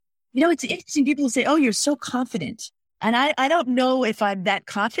It's interesting. People say, oh, you're so confident. And I don't know if I'm that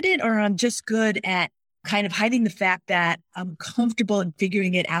confident or I'm just good at kind of hiding the fact that I'm comfortable in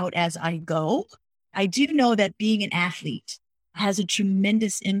figuring it out as I go. I do know that being an athlete has a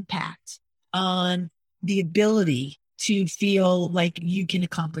tremendous impact on the ability to feel like you can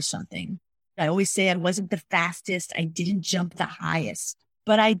accomplish something. I always say I wasn't the fastest. I didn't jump the highest,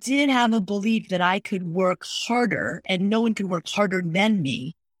 but I did have a belief that I could work harder and no one could work harder than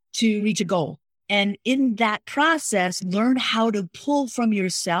me to reach a goal. And in that process, learn how to pull from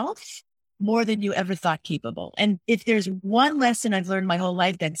yourself more than you ever thought capable. And if there's one lesson I've learned my whole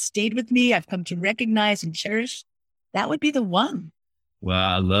life that stayed with me, I've come to recognize and cherish, that would be the one. Well,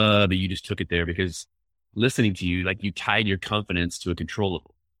 I love that you just took it there because listening to you, like you tied your confidence to a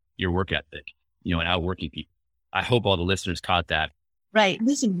controllable, your work ethic, and outworking people. I hope all the listeners caught that. Right.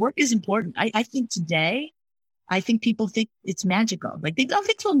 Listen, work is important. I think today, people think it's magical. Like they don't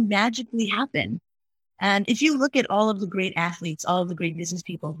think it will magically happen. And if you look at all of the great athletes, all of the great business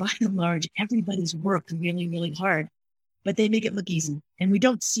people, by and large, everybody's worked really, really hard, but they make it look easy. And we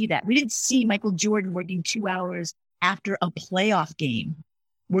don't see that. We didn't see Michael Jordan working 2 hours after a playoff game,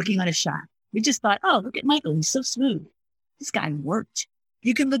 working on a shot. We just thought, oh, look at Michael. He's so smooth. This guy worked.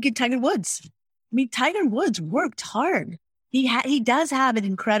 You can look at Tiger Woods. I mean, Tiger Woods worked hard. He does have an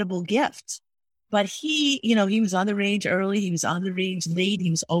incredible gift, but he was on the range early. He was on the range late. He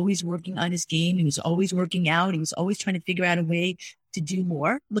was always working on his game. He was always working out. He was always trying to figure out a way to do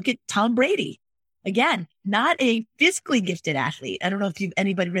more. Look at Tom Brady. Again, not a physically gifted athlete. I don't know if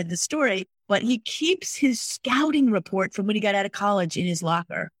anybody read the story, but he keeps his scouting report from when he got out of college in his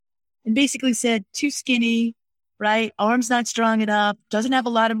locker and basically said, too skinny, right? Arms not strong enough, doesn't have a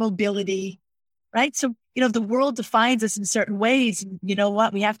lot of mobility, right? So, the world defines us in certain ways. You know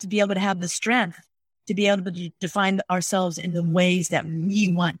what? We have to be able to have the strength to be able to define ourselves in the ways that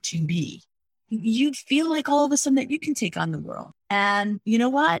we want to be. You feel like all of a sudden that you can take on the world. And you know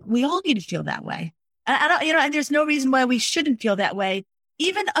what? We all need to feel that way. I don't, and there's no reason why we shouldn't feel that way.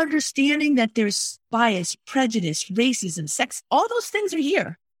 Even understanding that there's bias, prejudice, racism, sex, all those things are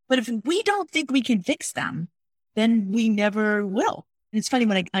here. But if we don't think we can fix them, then we never will. And it's funny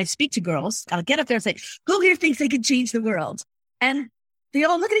when I speak to girls, I'll get up there and say, who here thinks they can change the world? And they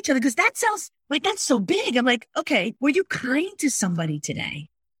all look at each other because that sounds like that's so big. I'm like, okay, were you kind to somebody today?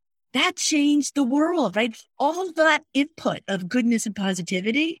 That changed the world, right? All of that input of goodness and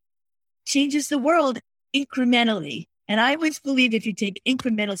positivity changes the world incrementally. And I always believe if you take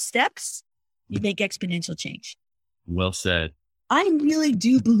incremental steps, you make exponential change. Well said. I really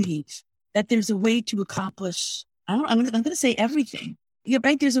do believe that there's a way to accomplish, I'm going to say everything. You're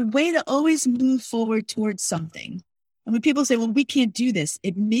right. There's a way to always move forward towards something. And when people say, well, we can't do this,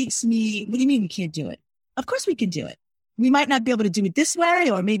 it makes me, what do you mean we can't do it? Of course we can do it. We might not be able to do it this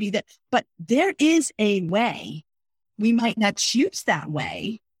way or maybe that, but there is a way. We might not choose that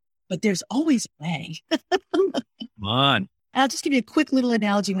way, but there's always a way. Come on. I'll just give you a quick little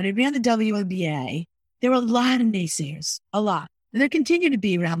analogy. When I ran the WNBA, there were a lot of naysayers, a lot. And there continue to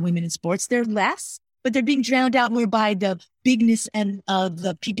be around women in sports. They're less, but they're being drowned out more by the bigness and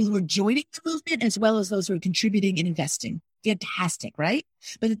the people who are joining the movement as well as those who are contributing and investing. Fantastic, right?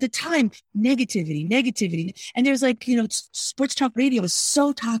 But at the time, negativity. And there's sports talk radio is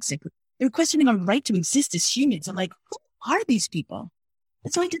so toxic. They were questioning our right to exist as humans. I'm like, who are these people?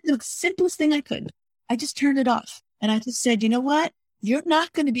 And so I did the simplest thing I could. I just turned it off. And I just said, you know what? You're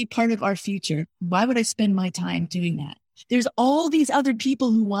not going to be part of our future. Why would I spend my time doing that? There's all these other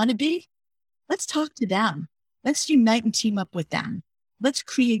people who want to be. Let's talk to them. Let's unite and team up with them. Let's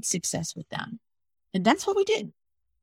create success with them. And that's what we did.